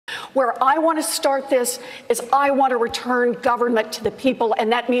Where I want to start this is I want to return government to the people,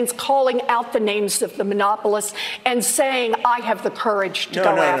 and that means calling out the names of the monopolists and saying I have the courage to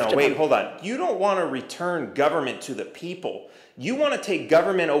go after them. Wait, hold on. You don't want to return government to the people. You want to take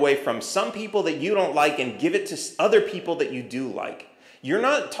government away from some people that you don't like and give it to other people that you do like. You're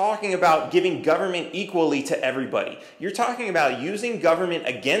not talking about giving government equally to everybody. You're talking about using government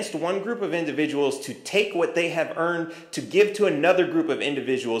against one group of individuals to take what they have earned to give to another group of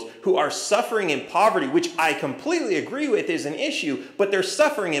individuals who are suffering in poverty, which I completely agree with is an issue, but they're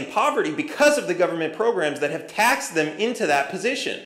suffering in poverty because of the government programs that have taxed them into that position.